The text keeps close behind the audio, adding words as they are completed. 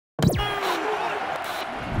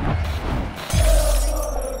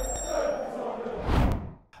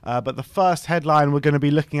But the first headline we're going to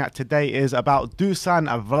be looking at today is about Dušan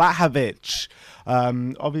Vlahović.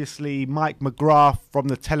 Obviously, Mike McGrath from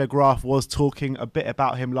The Telegraph was talking a bit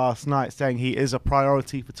about him last night, saying he is a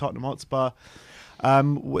priority for Tottenham Hotspur.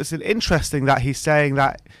 It's interesting that he's saying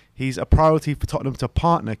that he's a priority for Tottenham to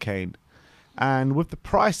partner Kane. And with the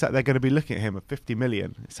price that they're going to be looking at him at 50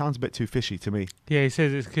 million, it sounds a bit too fishy to me. Yeah, he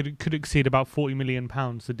says it could exceed about £40 million,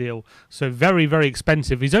 the deal. So very, very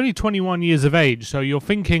expensive. He's only 21 years of age. So you're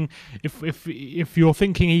thinking, if you're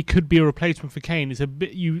thinking he could be a replacement for Kane, it's a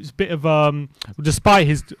bit of despite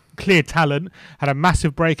his clear talent, had a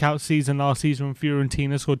massive breakout season last season in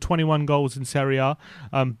Fiorentina, scored 21 goals in Serie A,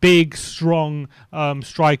 big, strong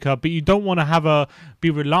striker. But you don't want to be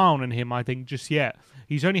relying on him, I think, just yet.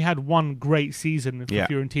 He's only had one great season for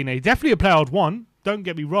Fiorentina. He's definitely a player I'd want. Don't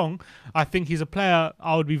get me wrong. I think he's a player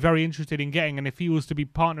I would be very interested in getting. And if he was to be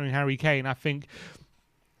partnering Harry Kane, I think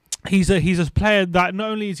he's a player that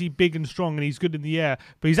not only is he big and strong and he's good in the air,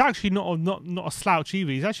 but he's actually not a slouch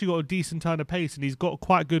either. He's actually got a decent turn of pace and he's got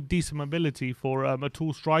quite good, decent mobility for a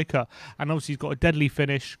tall striker. And obviously he's got a deadly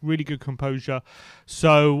finish, really good composure.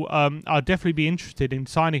 So I'd definitely be interested in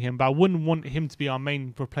signing him, but I wouldn't want him to be our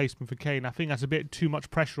main replacement for Kane. I think that's a bit too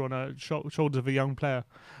much pressure on the shoulders of a young player,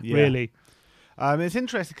 really. It's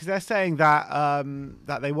interesting because they're saying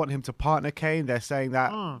that they want him to partner Kane. They're saying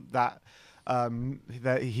that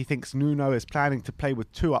he thinks Nuno is planning to play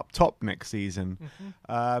with two up top next season.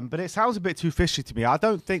 But it sounds a bit too fishy to me. I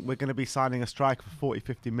don't think we're going to be signing a striker for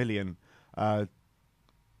 40-50 million. And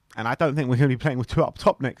I don't think we're going to be playing with two up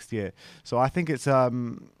top next year. So I think it's...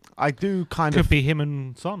 Could be him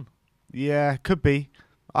and Son. Yeah, could be.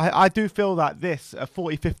 I do feel that a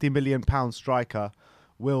 40-50 million pound striker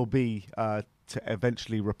will be to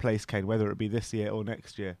eventually replace Kane, whether it be this year or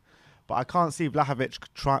next year. But I can't see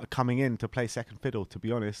Vlahović coming in to play second fiddle, to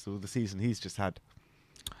be honest, with the season he's just had.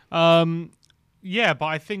 Yeah, but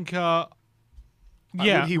I think...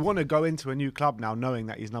 Would he want to go into a new club now knowing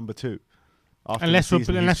that he's number two? Unless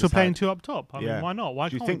we're playing two up top. I mean, why not?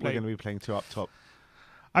 Do you think we're going to be playing two up top?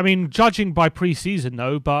 I mean, judging by pre-season,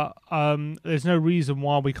 though, but there's no reason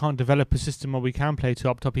why we can't develop a system where we can play two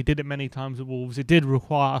up top. He did it many times at Wolves. It did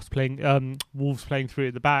require us playing Wolves playing three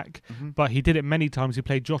at the back, but he did it many times. He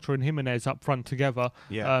played Jota and Jimenez up front together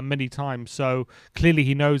many times. So clearly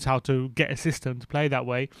he knows how to get a system to play that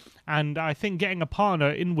way. And I think getting a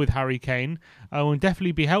partner in with Harry Kane will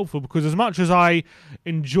definitely be helpful, because as much as I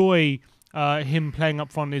enjoy... him playing up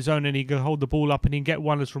front on his own and he can hold the ball up and he can get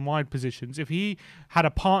runners from wide positions. If he had a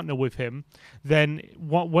partner with him, then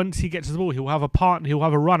once he gets the ball, he'll have a partner, he'll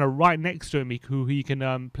have a runner right next to him who he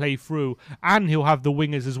can play through, and he'll have the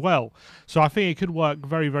wingers as well. So I think it could work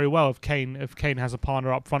very, very well if Kane has a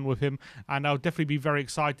partner up front with him. And I'll definitely be very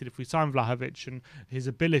excited if we sign Vlahović, and his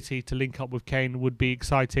ability to link up with Kane would be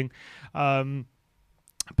exciting.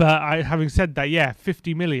 But having said that,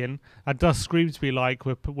 50 million, that does scream to me like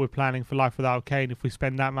we're planning for life without Kane if we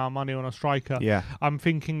spend that amount of money on a striker. Yeah. I'm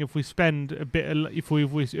thinking if we spend a bit, if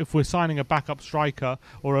we're signing a backup striker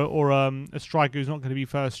or a striker who's not going to be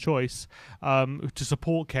first choice to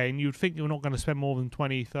support Kane, you'd think we're not going to spend more than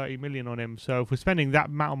 20-30 million on him. So if we're spending that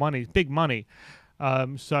amount of money, it's big money.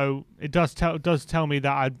 So it does tell me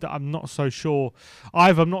that I'm not so sure.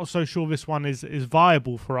 Either I'm not so sure this one is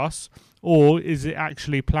viable for us, or is it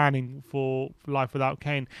actually planning for life without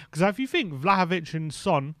Kane? Because if you think Vlahović and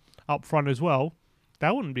Son up front as well,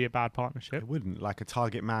 that wouldn't be a bad partnership. It wouldn't. Like a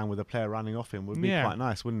target man with a player running off him would be quite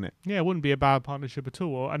nice, wouldn't it? Yeah, it wouldn't be a bad partnership at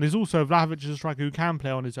all. And there's also Vlahović is a striker who can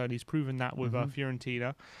play on his own. He's proven that with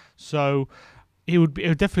Fiorentina. So... It would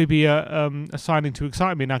definitely be a signing to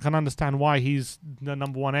excite me, and I can understand why he's the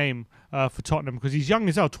number one aim for Tottenham, because he's young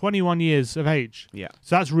as hell, 21 years of age. Yeah.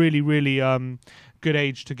 So that's really, really good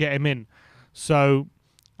age to get him in. So,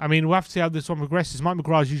 I mean, we'll have to see how this one progresses. Mike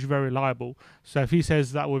McGrath is usually very reliable, so if he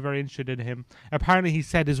says that we're very interested in him. Apparently he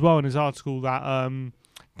said as well in his article that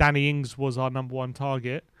Danny Ings was our number one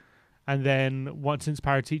target. And then since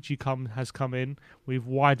Paratici has come in, we've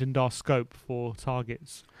widened our scope for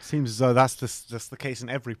targets. Seems as though that's the case in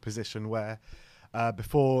every position, where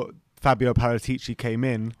before Fabio Paratici came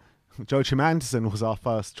in, Joachim Andersen was our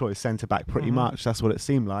first choice centre-back pretty much. That's what it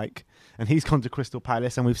seemed like. And he's gone to Crystal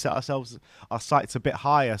Palace, and we've set our sights a bit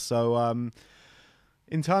higher. So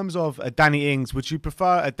in terms of a Danny Ings, would you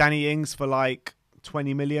prefer a Danny Ings for like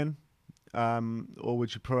 20 million? Or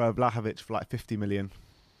would you prefer Vlahović for like 50 million?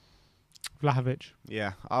 Vlahović.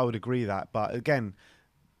 Yeah, I would agree that. But again,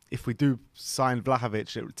 if we do sign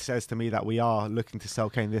Vlahović, it says to me that we are looking to sell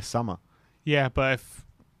Kane this summer. Yeah, but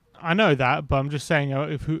I know that, but I'm just saying,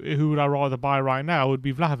 who would I rather buy right now? It would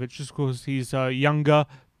be Vlahović, just because he's younger,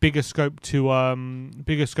 bigger scope to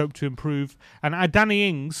improve. And Danny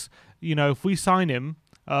Ings, you know, if we sign him,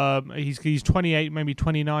 he's 28, maybe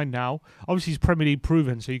 29 now. Obviously, he's Premier League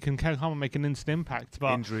proven, so you can come and make an instant impact.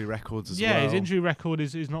 But injury records as well. Yeah, his injury record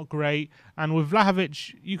is not great. And with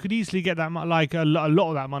Vlahović, you could easily get that like a lot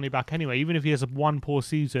of that money back anyway. Even if he has one poor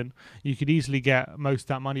season, you could easily get most of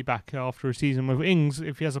that money back after a season. With Ings,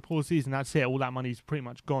 if he has a poor season, that's it. All that money's pretty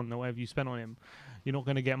much gone. Whatever you spent on him, you're not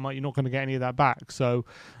going to get You're not going to get any of that back. So,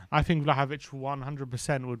 I think Vlahović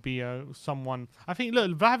 100% would be someone. I think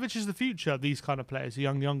Vlahović is the future of these kind of players, the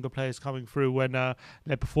younger players coming through when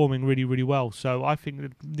they're performing really, really well. So I think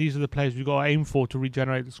that these are the players we've got to aim for to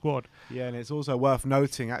regenerate the squad. Yeah, and it's also worth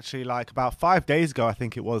noting, actually, like about 5 days ago, I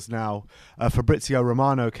think it was now, Fabrizio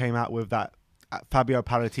Romano came out with that Fabio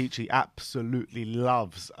Paratici absolutely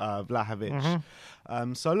loves Vlahović.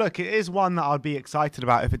 So look, it is one that I'd be excited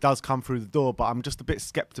about if it does come through the door, but I'm just a bit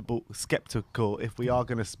skeptical if we are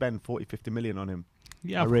going to spend 40-50 million on him.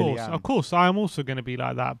 Yeah, of course, I am also going to be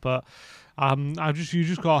like that, but you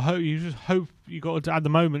just got to hope you got to, at the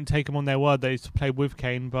moment, take them on their word that is to play with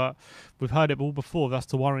Kane, but we've heard it all before. That's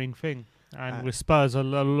the worrying thing. And with Spurs, a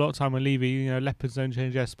lot of time with Levy, you know, leopards don't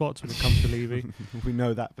change their spots when it comes to Levy. We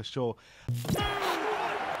know that for sure.